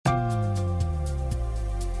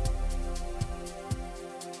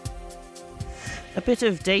A bit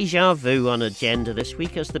of déjà vu on agenda this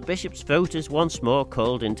week as the Bishop's vote is once more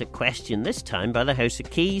called into question, this time by the House of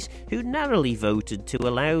Keys, who narrowly voted to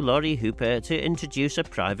allow Lawrie Hooper to introduce a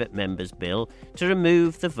private member's bill to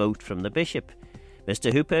remove the vote from the Bishop.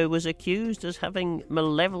 Mr. Hooper was accused as having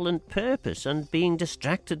malevolent purpose and being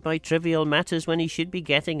distracted by trivial matters when he should be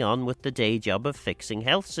getting on with the day job of fixing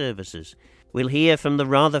health services. We'll hear from the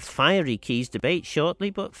rather fiery Keys debate shortly,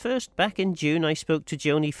 but first, back in June I spoke to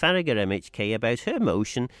Joni Farragher MHK about her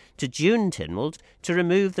motion to June Tynwald to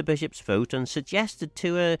remove the Bishop's vote and suggested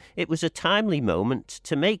to her it was a timely moment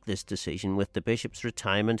to make this decision with the Bishop's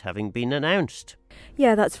retirement having been announced.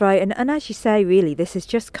 Yeah, that's right. And as you say, really, this is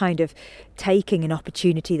just kind of taking an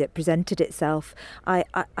opportunity that presented itself. I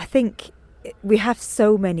think we have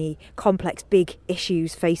so many complex, big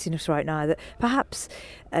issues facing us right now that perhaps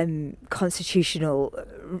constitutional,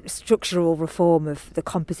 structural reform of the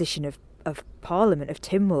composition of Parliament, of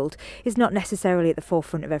Tynwald, is not necessarily at the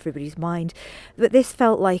forefront of everybody's mind. But this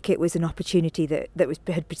felt like it was an opportunity that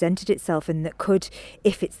had presented itself and that could,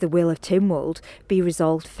 if it's the will of Tynwald, be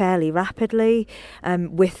resolved fairly rapidly,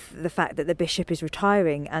 with the fact that the Bishop is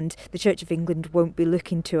retiring and the Church of England won't be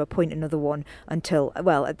looking to appoint another one until,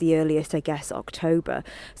 well, at the earliest, I guess, October.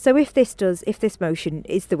 So if this motion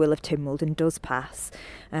is the will of Tynwald and does pass,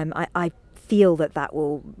 I feel that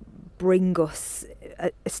will bring us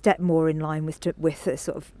a step more in line with a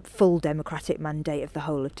sort of full democratic mandate of the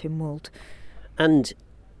whole of Tynwald. And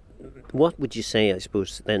what would you say, I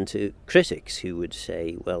suppose, then to critics who would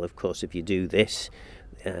say, well, of course, if you do this,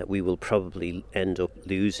 we will probably end up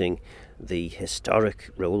losing the historic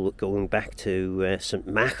role going back to St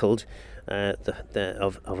Mackled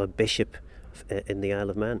of a bishop in the Isle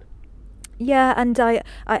of Man? Yeah, and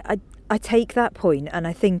I take that point, and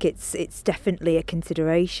I think it's definitely a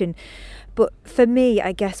consideration. But for me,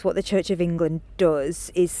 I guess what the Church of England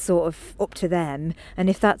does is sort of up to them. And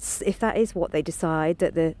if that is what they decide,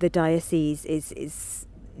 that the diocese is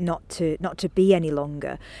not to be any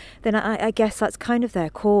longer, then I guess that's kind of their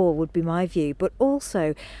call, would be my view. But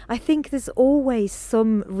also, I think there's always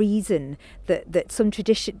some reason that some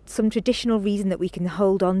traditional reason that we can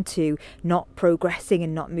hold on to not progressing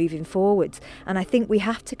and not moving forwards. And I think we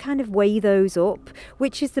have to kind of weigh those up.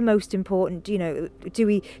 Which is the most important? You know, do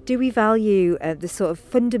we value the sort of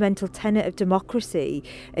fundamental tenet of democracy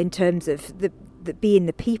in terms of the being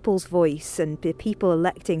the people's voice and the people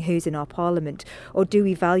electing who's in our parliament, or do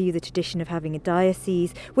we value the tradition of having a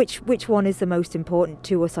diocese? Which one is the most important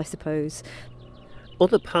to us, I suppose?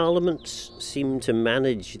 Other parliaments seem to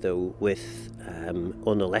manage, though, with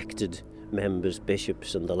unelected members,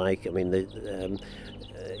 bishops and the like. I mean,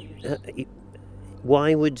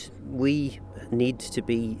 why would we need to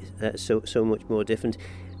be so much more different,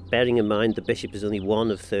 bearing in mind the bishop is only one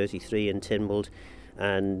of 33 in Tynwald,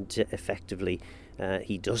 and effectively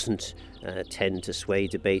he doesn't tend to sway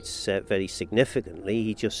debates very significantly.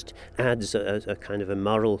 He just adds a kind of a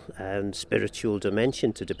moral and spiritual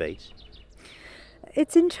dimension to debate.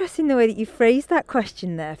 It's interesting the way that you phrased that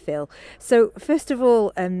question there, Phil. So first of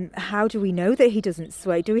all, how do we know that he doesn't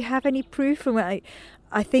sway? Do we have any proof from it?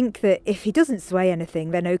 I think that if he doesn't sway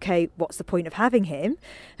anything, then okay, what's the point of having him?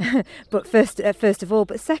 But first of all,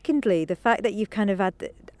 but secondly, the fact that you've kind of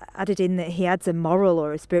added in that he adds a moral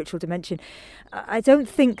or a spiritual dimension, I don't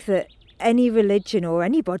think that any religion or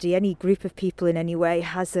anybody, any group of people in any way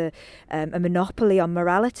has a monopoly on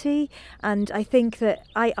morality. And I think that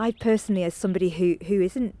I personally, as somebody who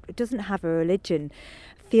doesn't have a religion,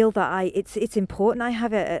 feel that it's important I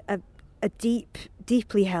have a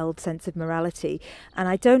deeply held sense of morality, and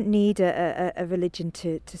I don't need a religion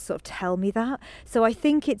to sort of tell me that. So I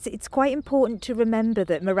think it's quite important to remember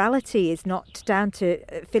that morality is not down to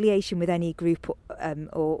affiliation with any group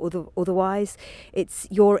or otherwise. It's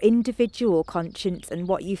your individual conscience and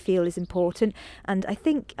what you feel is important. And I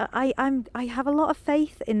think I have a lot of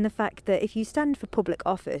faith in the fact that if you stand for public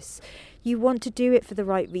office, you want to do it for the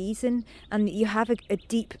right reason, and you have a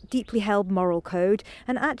deeply held moral code.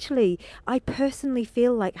 And actually, I personally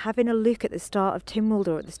feel like having a look at the start of Tynwald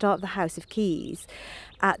or at the start of the House of Keys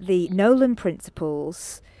at the Nolan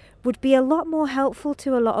principles would be a lot more helpful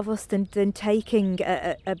to a lot of us than taking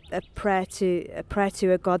a prayer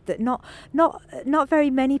to a God that not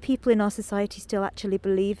very many people in our society still actually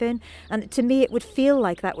believe in. And to me, it would feel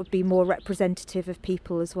like that would be more representative of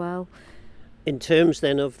people as well. In terms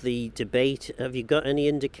then of the debate, have you got any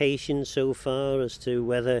indication so far as to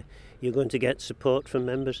whether you're going to get support from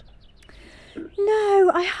members?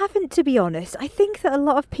 No, I haven't, to be honest. I think that a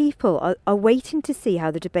lot of people are waiting to see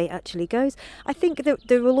how the debate actually goes. I think that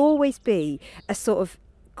there will always be a sort of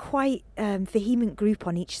quite vehement group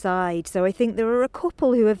on each side. So I think there are a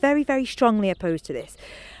couple who are very, very strongly opposed to this.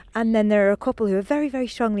 And then there are a couple who are very, very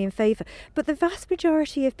strongly in favour. But the vast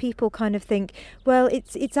majority of people kind of think, well,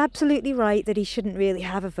 it's absolutely right that he shouldn't really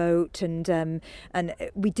have a vote, and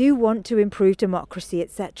we do want to improve democracy,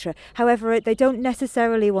 etc. However, they don't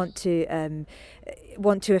necessarily want to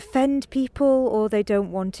offend people, or they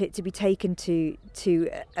don't want it to be taken to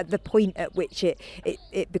at the point at which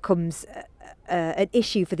it becomes an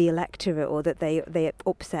issue for the electorate, or that they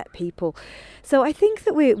upset people. So I think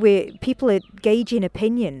that people are gauging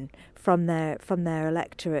opinion from their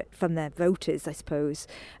electorate, from their voters, I suppose,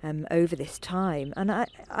 over this time. And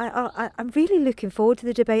I'm really looking forward to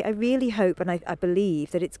the debate. I really hope and I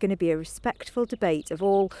believe that it's going to be a respectful debate of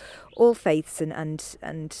all faiths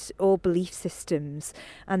and all belief systems,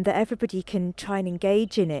 and that everybody can try and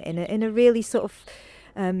engage in it in a really sort of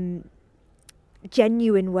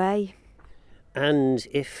genuine way. And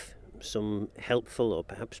if some helpful or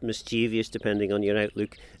perhaps mischievous, depending on your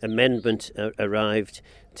outlook, amendment arrived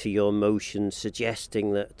to your motion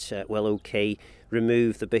suggesting that,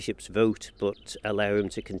 remove the bishop's vote but allow him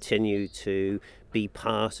to continue to be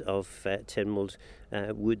part of Tynwald,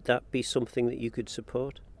 would that be something that you could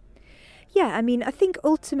support? Yeah, I mean, I think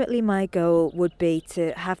ultimately my goal would be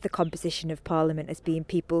to have the composition of Parliament as being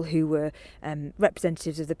people who were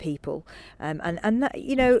representatives of the people, and that,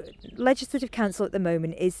 you know, Legislative Council at the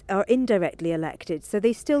moment are indirectly elected, so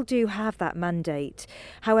they still do have that mandate.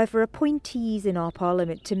 However, appointees in our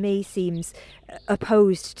Parliament, to me, seems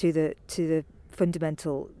opposed to the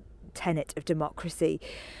fundamental tenet of democracy.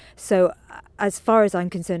 So as far as I'm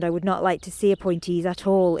concerned, I would not like to see appointees at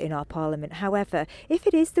all in our Parliament. However, if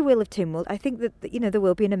it is the will of Tynwald, I think that, you know, there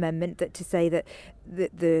will be an amendment to say that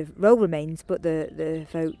the role remains but the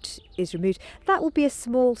vote is removed. That will be a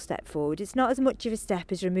small step forward. It's not as much of a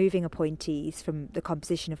step as removing appointees from the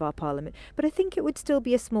composition of our Parliament, but I think it would still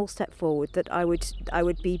be a small step forward that I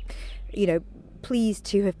would be, you know, pleased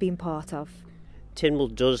to have been part of.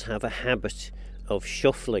 Tynwald does have a habit of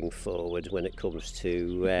shuffling forward when it comes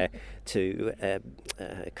to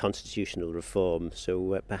constitutional reform,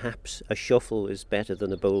 so perhaps a shuffle is better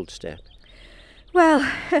than a bold step. Well,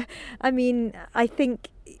 I mean, I think,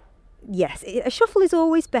 yes, a shuffle is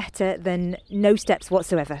always better than no steps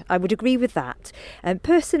whatsoever. I would agree with that.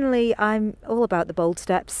 Personally, I'm all about the bold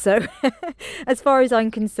steps. So as far as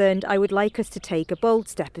I'm concerned, I would like us to take a bold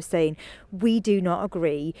step of saying we do not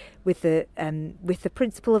agree with the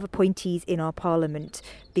principle of appointees in our Parliament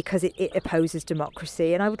because it opposes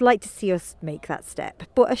democracy. And I would like to see us make that step.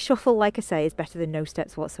 But a shuffle, like I say, is better than no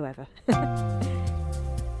steps whatsoever.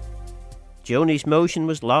 Joni's motion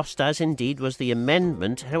was lost, as indeed was the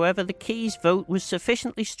amendment. However, the Keys vote was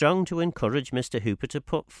sufficiently strong to encourage Mr Hooper to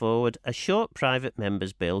put forward a short private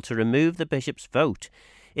member's bill to remove the bishop's vote.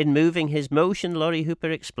 In moving his motion, Lawrie Hooper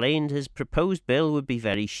explained his proposed bill would be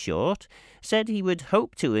very short, said he would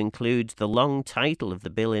hope to include the long title of the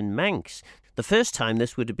bill in Manx, the first time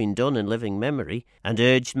this would have been done in living memory, and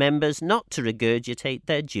urged members not to regurgitate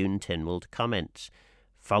their June Tynwald comments.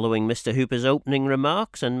 Following Mr Hooper's opening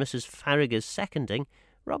remarks and Mrs Farragher's seconding,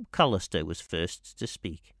 Rob Collister was first to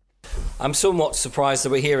speak. I'm somewhat surprised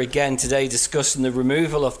that we're here again today discussing the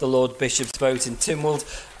removal of the Lord Bishop's vote in Tynwald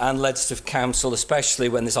and Legislative Council, especially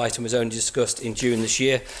when this item was only discussed in June this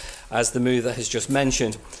year, as the mover has just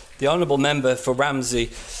mentioned. The Honourable Member for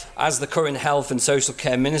Ramsey, as the current Health and Social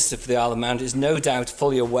Care Minister for the Isle of Man, is no doubt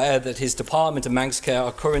fully aware that his department and Manx Care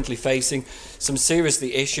are currently facing some serious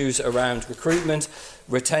issues around recruitment,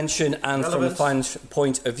 retention and from a financial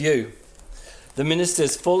point of view. The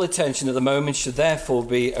Minister's full attention at the moment should therefore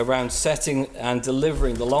be around setting and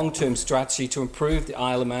delivering the long-term strategy to improve the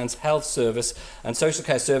Isle of Man's health service and social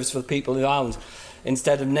care service for the people of the island,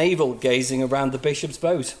 instead of navel-gazing around the Bishop's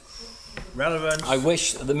vote. Relevant. I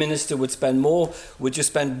wish the Minister would just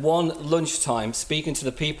spend one lunchtime speaking to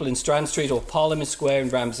the people in Strand Street or Parliament Square in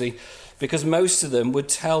Ramsey, because most of them would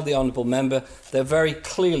tell the Honourable Member they very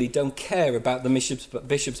clearly don't care about the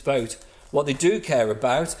Bishop's vote. What they do care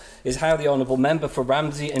about is how the Honourable Member for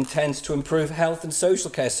Ramsey intends to improve health and social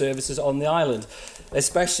care services on the island,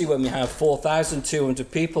 especially when we have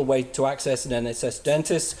 4,200 people waiting to access an NHS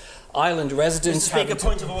dentist, island residents... Mr Speaker,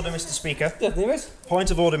 point of order, Mr Speaker. Yeah, there is.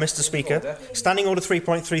 Point of order, Mr Speaker. Standing Order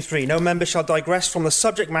 3.33. No member shall digress from the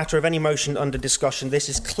subject matter of any motion under discussion. This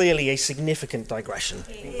is clearly a significant digression.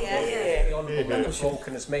 The Honourable Member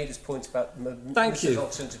Falcon has made his point about Thank you.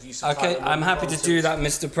 Okay, I'm happy to do that,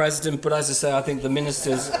 Mr President, but as I say, I think the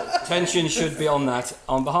Minister's attention should be on that.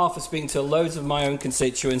 On behalf of speaking to loads of my own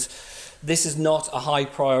constituents, this is not a high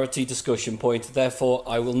priority discussion point, therefore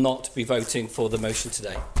I will not be voting for the motion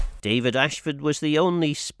today. David Ashford was the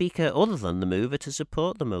only speaker other than the mover to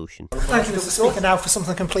support the motion. Thank you, Mr. Speaker. Now for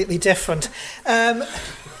something completely different. For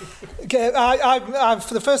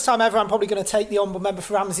the first time ever, I'm probably going to take the Honourable Member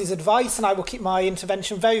for Ramsey's advice, and I will keep my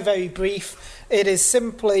intervention very, very brief. It is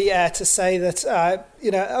simply to say that,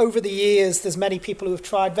 over the years, there's many people who have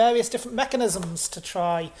tried various different mechanisms to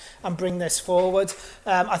try and bring this forward.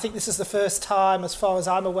 I think this is the first time, as far as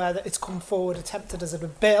I'm aware, that it's come forward attempted as a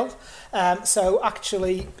bill. So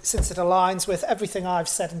actually, since it aligns with everything I've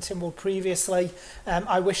said in Tynwald previously,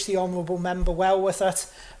 I wish the Honourable Member well with it,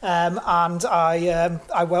 and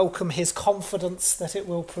I welcome his confidence that it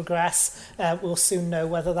will progress. We'll soon know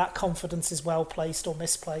whether that confidence is well placed or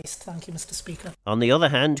misplaced. Thank you, Mr. Speaker. On the other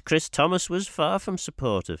hand, Chris Thomas was far from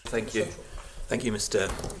supportive. Thank you, Mr.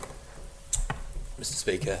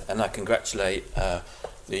 Speaker, and I congratulate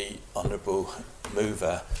the Honourable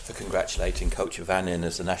Mover for congratulating Culture Vannin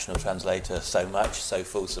as the national translator so much, so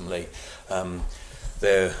fulsomely.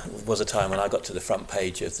 There was a time when I got to the front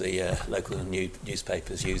page of the local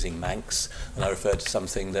newspapers using Manx, and I referred to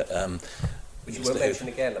something that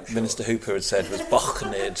Minister Hooper had said was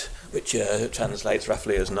bochnid, which translates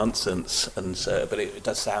roughly as nonsense, and but it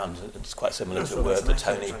does sound, it's quite similar to a word that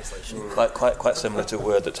quite similar to a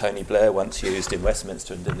word that Tony Blair once used in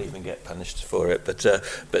Westminster and didn't even get punished for it. But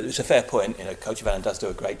it's a fair point. Culture Vannin does do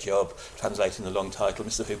a great job translating the long title.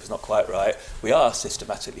 Mr. Hooper's not quite right. We are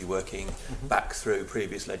systematically working back through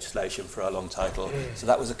previous legislation for our long title. So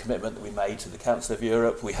that was a commitment that we made to the Council of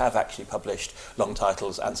Europe. We have actually published long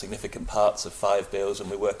titles and significant parts of 5 bills,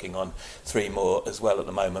 and we're working on 3 more as well at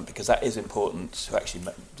the moment, because that is important to actually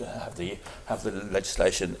have the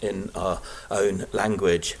legislation in our own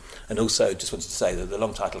language. And also just wanted to say that the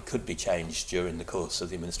long title could be changed during the course of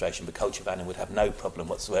the administration, but Culture Vannin would have no problem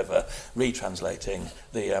whatsoever retranslating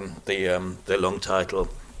the long title.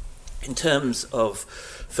 In terms of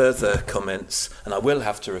further comments, and I will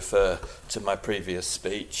have to refer to my previous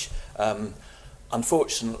speech,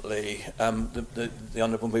 unfortunately, the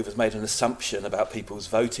Honourable Mover has made an assumption about people's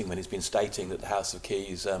voting when he's been stating that the House of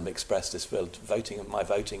Keys expressed this voting, and my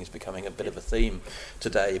voting is becoming a bit of a theme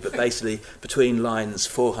today. But basically, between lines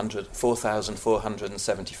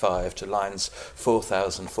 4,475 to lines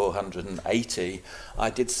 4,480, I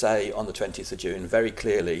did say on the 20th of June very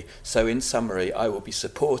clearly, so in summary, I will be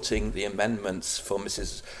supporting the amendments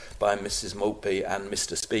by Mrs Maltby and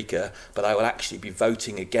Mr Speaker, but I will actually be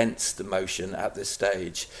voting against the motion at this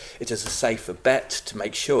stage. It is a safer bet to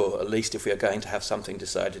make sure, at least if we are going to have something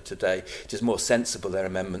decided today, it is more sensible their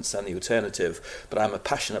amendments than the alternative, but I'm a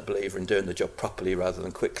passionate believer in doing the job properly rather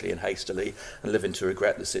than quickly and hastily and living to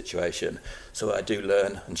regret the situation. So I do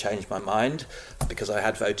learn and change my mind, because I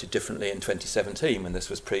had voted differently in 2017 when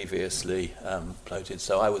this was previously floated.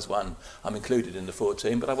 So I was one. I'm included in the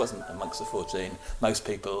 14, but I wasn't amongst the 14. Most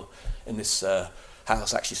people in this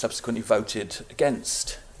House actually subsequently voted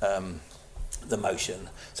against the motion.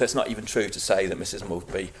 So it's not even true to say that Mrs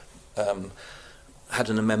Maltby had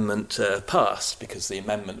an amendment passed, because the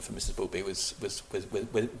amendment for Mrs Maltby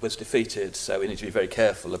was defeated. So we need to be very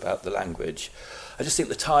careful about the language. I just think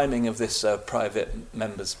the timing of this private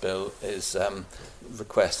members' bill is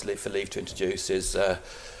request for leave to introduce is,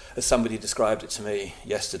 as somebody described it to me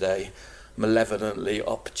yesterday, malevolently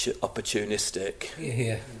opportunistic.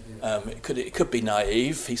 It could be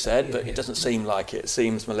naive, he said, but it doesn't seem like it. It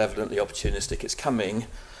seems malevolently opportunistic. It's coming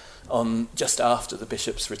on just after the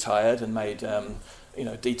bishops retired and made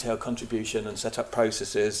detailed contribution and set up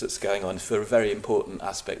processes that's going on for a very important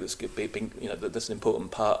aspect that's that's an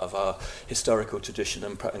important part of our historical tradition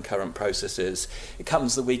and current processes. It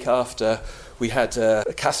comes the week after we had a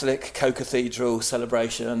Catholic co-cathedral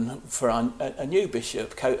celebration for a new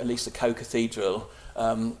bishop, at least a co-cathedral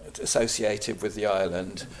associated with the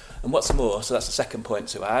island. And what's more, so that's the second point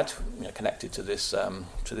to add, connected to this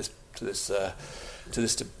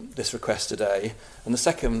request today. And the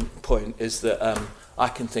second point is that I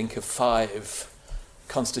can think of 5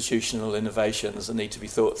 constitutional innovations that need to be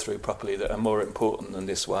thought through properly that are more important than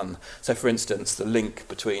this one. So, for instance, the link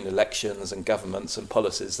between elections and governments and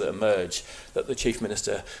policies that emerge that the Chief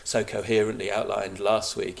Minister so coherently outlined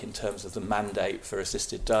last week in terms of the mandate for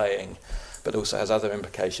assisted dying, but also has other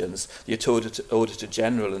implications. The Auditor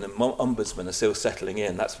General and the Ombudsman are still settling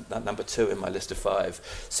in. That's number 2 in my list of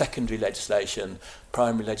 5. Secondary legislation,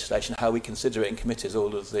 primary legislation, how we consider it in committees,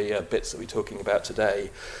 all of the bits that we're talking about today.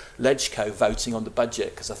 LegCo voting on the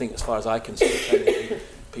budget, because I think as far as I can see,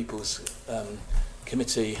 people's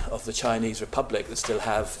committee of the Chinese Republic that still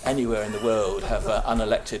have anywhere in the world have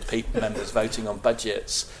unelected members voting on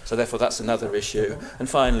budgets. So therefore that's another issue. And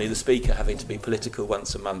finally, the Speaker having to be political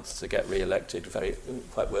once a month to get re-elected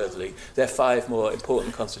quite worthily. There are 5 more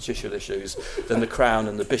important constitutional issues than the Crown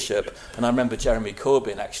and the Bishop. And I remember Jeremy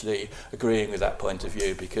Corbyn actually agreeing with that point of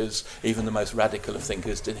view, because even the most radical of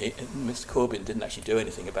thinkers, Mr Corbyn didn't actually do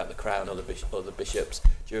anything about the Crown or the bishops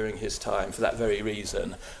during his time. For that very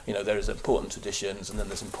reason, you know, there is important traditions and then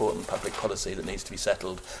there's important public policy that needs to be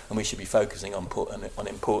settled, and we should be focusing on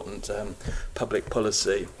important public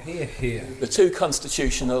policy. Hear, hear. The 2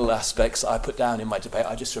 constitutional aspects I put down in my debate,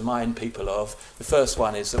 I just remind people of. The first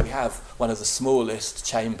one is that we have one of the smallest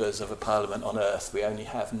chambers of a parliament on earth. We only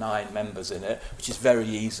have 9 members in it, which is very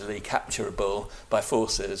easily capturable by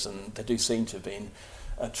forces, and there do seem to have been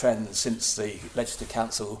a trend since the Legislative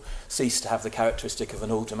Council ceased to have the characteristic of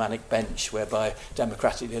an aldermanic bench, whereby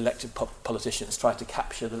democratically elected politicians try to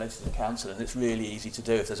capture the Legislative Council, and it's really easy to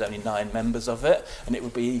do if there's only 9 members of it, and it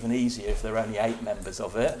would be even easier if there were only 8 members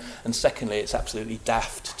of it. And secondly, it's absolutely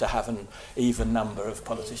daft to have an even number of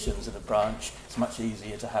politicians in a branch. It's much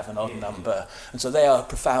easier to have an odd number. And so they are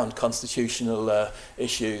profound constitutional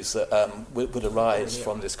issues that would arise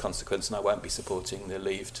from this consequence, and I won't be supporting the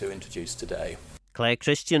leave to introduce today. Claire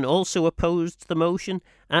Christian also opposed the motion,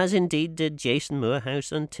 as indeed did Jason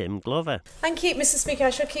Moorhouse and Tim Glover. Thank you, Mr Speaker. I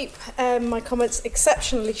shall keep my comments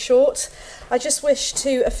exceptionally short. I just wish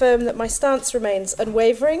to affirm that my stance remains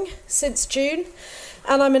unwavering since June,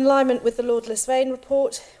 and I'm in alignment with the Lord Lisvane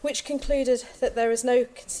report, which concluded that there is no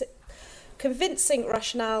convincing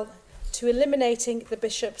rationale to eliminating the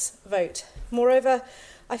Bishop's vote. Moreover,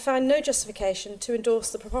 I find no justification to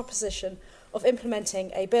endorse the proposition of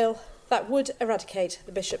implementing a bill that would eradicate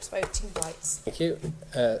the Bishop's voting rights. Thank you.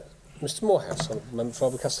 Mr Moorhouse, on Member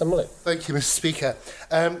for Castamully. Thank you, Mr Speaker.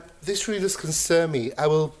 This really does concern me. I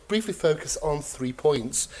will briefly focus on 3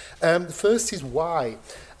 points. The first is why.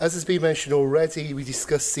 As has been mentioned already, we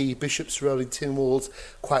discussed the Bishop's role in Tynwald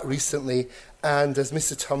quite recently, and as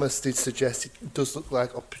Mr Thomas did suggest, it does look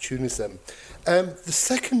like opportunism. The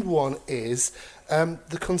second one is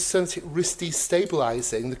the concern that it risks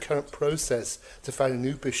destabilising the current process to find a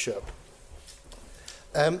new bishop.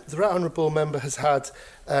 The Right Honourable Member has had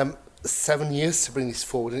 7 years to bring this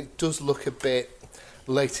forward, and it does look a bit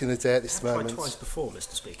late in the day at this moment. Tried twice before,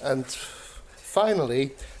 Mr Speaker. And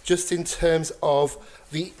finally, just in terms of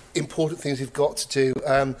the important things we've got to do,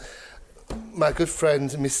 my good friend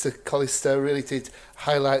Mr Collister really did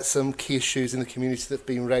highlight some key issues in the community that have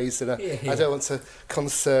been raised, and I don't want to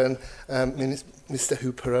concern Mr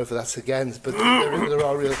Hooper over that again, but there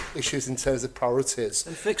are real issues in terms of priorities.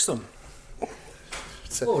 And fix them.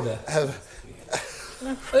 Order.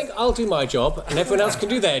 I think I'll do my job, and everyone else can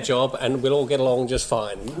do their job, and we'll all get along just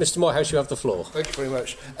fine. Mr Moorhouse, you have the floor. Thank you very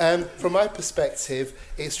much. From my perspective,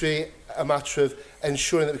 it's really a matter of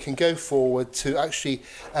ensuring that we can go forward to actually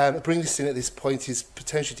bring this in at this point is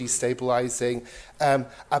potentially destabilising.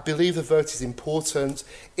 I believe the vote is important.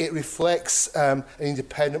 It reflects an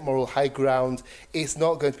independent moral high ground. It's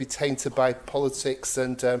not going to be tainted by politics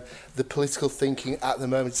and the political thinking at the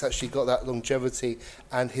moment. It's actually got that longevity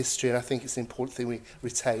and history, and I think it's an important thing we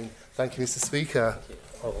retain. Thank you, Mr Speaker.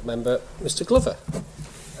 Honourable Member, Mr Glover.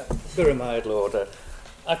 Very mild order.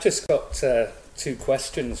 I've just got 2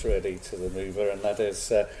 questions really to the mover, and that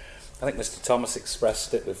is, I think Mr Thomas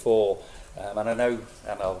expressed it before, and I know,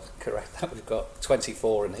 and I'll correct that, we've got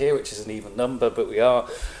 24 in here, which is an even number, but we are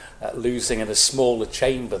losing in a smaller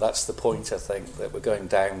chamber. That's the point, I think, that we're going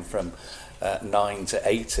down from 9 to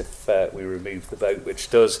 8 if we remove the vote, which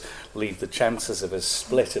does leave the chances of a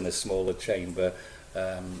split in a smaller chamber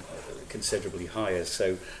considerably higher.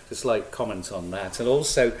 So just like comment on that. And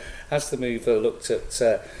also, has the mover looked at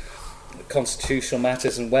constitutional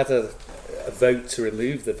matters and whether a vote to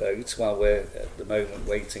remove the vote while we're at the moment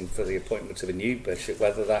waiting for the appointment of a new bishop,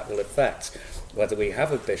 whether that will affect whether we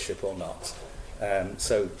have a bishop or not?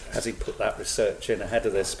 So has he put that research in ahead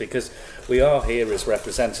of this? Because we are here as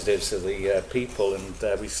representatives of the people, and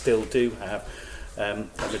we still do have a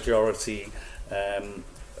majority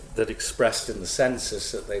that expressed in the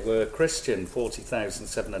census that they were Christian,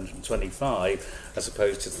 40,725, as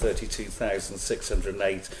opposed to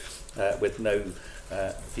 32,608 with no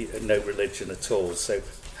religion at all. So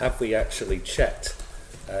have we actually checked,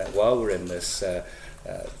 while we're in this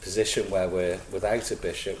position where we're without a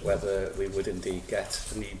bishop, whether we would indeed get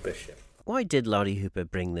a new bishop? Why did Lawrie Hooper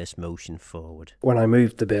bring this motion forward? When I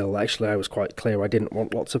moved the bill, actually I was quite clear I didn't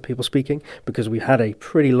want lots of people speaking, because we had a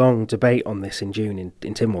pretty long debate on this in June in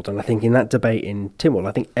Tynwald, and I think in that debate in Tynwald,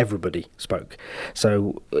 I think everybody spoke.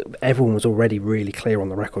 So everyone was already really clear on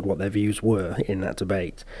the record what their views were in that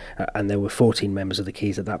debate, and there were 14 members of the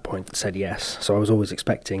Keys at that point that said yes. So I was always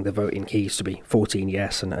expecting the vote in Keys to be 14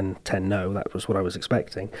 yes and 10 no. That was what I was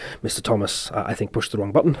expecting. Mr Thomas, I think, pushed the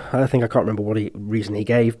wrong button. I can't remember what reason he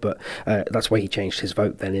gave, but that's why he changed his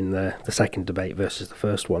vote then in the second debate versus the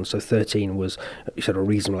first one. So 13 was sort of a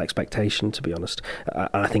reasonable expectation, to be honest. And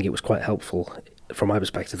I think it was quite helpful from my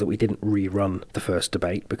perspective that we didn't rerun the first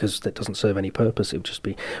debate, because that doesn't serve any purpose. It would just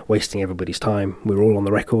be wasting everybody's time. We're all on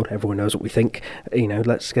the record. Everyone knows what we think.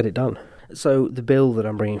 Let's get it done. So the bill that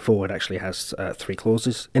I'm bringing forward actually has 3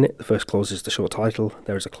 clauses in it. The first clause is the short title.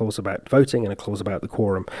 There is a clause about voting and a clause about the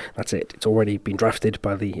quorum. That's it. It's already been drafted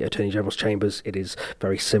by the Attorney General's chambers. It is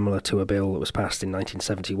very similar to a bill that was passed in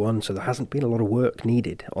 1971, so there hasn't been a lot of work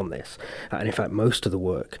needed on this. And in fact, most of the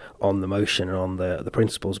work on the motion and on the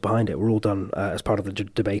principles behind it were all done as part of the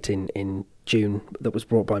debate in June that was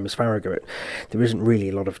brought by Ms Farragher. There isn't really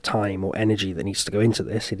a lot of time or energy that needs to go into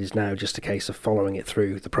this. It is now just a case of following it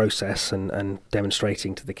through the process and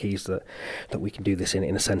demonstrating to the Keys that we can do this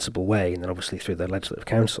in a sensible way, and then obviously through the Legislative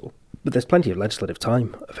Council. But there's plenty of legislative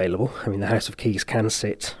time available. I mean, the House of Keys can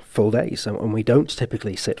sit full days, and we don't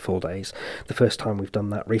typically sit full days. The first time we've done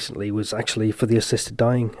that recently was actually for the assisted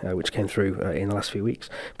dying, which came through in the last few weeks.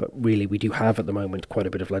 But really, we do have at the moment quite a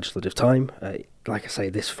bit of legislative time. Like I say,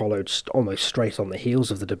 this followed almost straight on the heels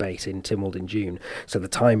of the debate in Tynwald in June. So the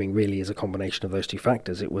timing really is a combination of those two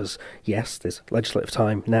factors. It was, yes, there's legislative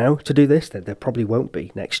time now to do this. There probably won't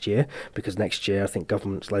be next year, because next year I think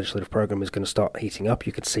government's legislative programme is going to start heating up.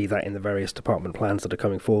 You could see that in the various department plans that are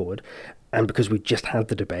coming forward. And because we just had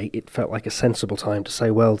the debate, it felt like a sensible time to say,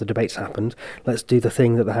 well, the debate's happened. Let's do the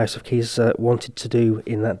thing that the House of Keys wanted to do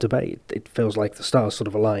in that debate. It feels like the stars sort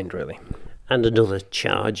of aligned, really. And another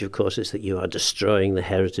charge, of course, is that you are destroying the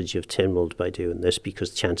heritage of Tynwald by doing this,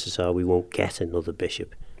 because chances are we won't get another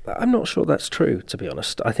bishop. I'm not sure that's true, to be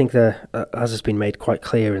honest. I think there, as has been made quite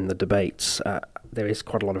clear in the debates, there is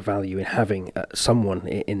quite a lot of value in having someone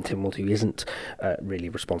in Tynwald who isn't really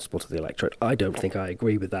responsible to the electorate. I don't think I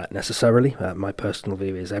agree with that necessarily. My personal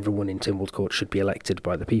view is everyone in Tynwald Court should be elected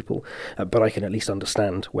by the people, but I can at least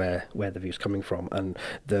understand where the view's coming from, and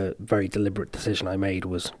the very deliberate decision I made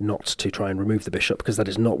was not to try and remove the bishop, because that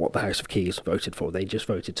is not what the House of Keys voted for. They just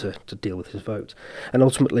voted to deal with his vote. And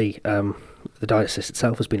ultimately, the diocese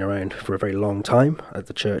itself has been around for a very long time.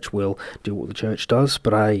 The church will do what the church does,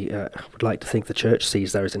 but I would like to think the church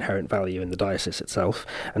sees there is inherent value in the diocese itself,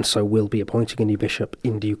 and so will be appointing a new bishop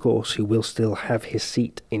in due course, who will still have his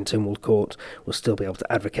seat in Tynwald Court, will still be able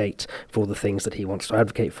to advocate for the things that he wants to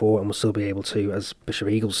advocate for, and will still be able to, as Bishop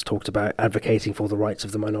Eagles talked about, advocating for the rights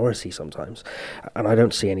of the minority sometimes. And I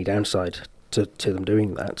don't see any downside to them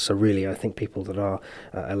doing that. So really, I think people that are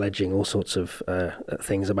alleging all sorts of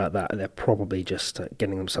things about that, they're probably just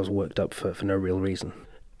getting themselves worked up for no real reason.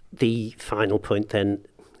 The final point then,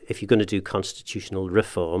 if you're going to do constitutional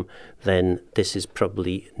reform, then this is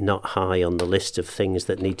probably not high on the list of things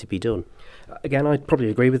that need to be done. Again, I'd probably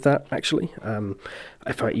agree with that, actually.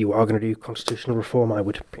 If you are going to do constitutional reform, I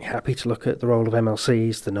would be happy to look at the role of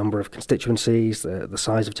MLCs, the number of constituencies, the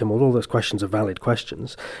size of Tynwald. All those questions are valid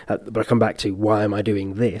questions. But I come back to, why am I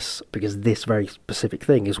doing this? Because this very specific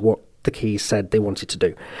thing is what the Keys said they wanted to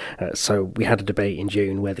do. So we had a debate in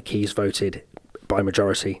June where the Keys voted by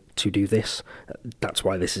majority to do this. That's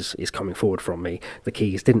why this is coming forward from me. The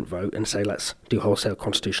Keys didn't vote and say, let's do wholesale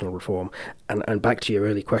constitutional reform. And back to your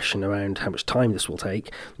early question around how much time this will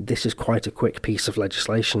take, this is quite a quick piece of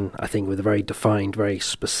legislation, I think, with a very defined, very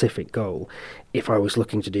specific goal. If I was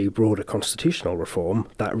looking to do broader constitutional reform,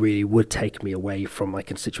 that really would take me away from my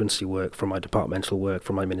constituency work, from my departmental work,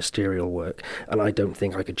 from my ministerial work, and I don't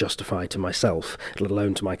think I could justify to myself, let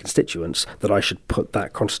alone to my constituents, that I should put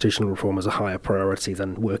that constitutional reform as a higher priority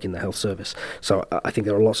than work in the health service. So I think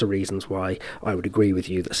there are lots of reasons why I would agree with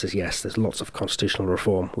you that says, yes, there's lots of constitutional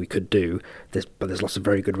reform we could do, but there's lots of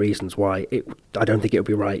very good reasons why I don't think it would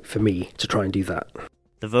be right for me to try and do that.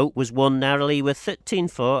 The vote was won narrowly with 13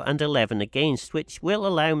 for and 11 against, which will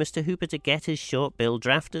allow Mr Hooper to get his short bill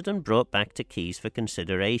drafted and brought back to Keys for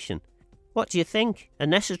consideration. What do you think? A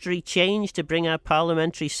necessary change to bring our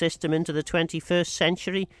parliamentary system into the 21st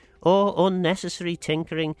century, or unnecessary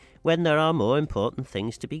tinkering when there are more important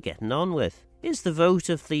things to be getting on with? Is the vote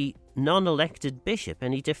of the non-elected bishop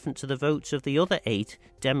any different to the votes of the other 8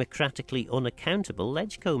 democratically unaccountable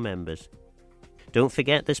LegCo members? Don't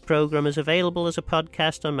forget this programme is available as a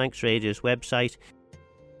podcast on Manx Radio's website.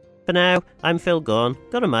 For now, I'm Phil Gaughan,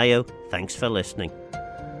 Goramayo, thanks for listening.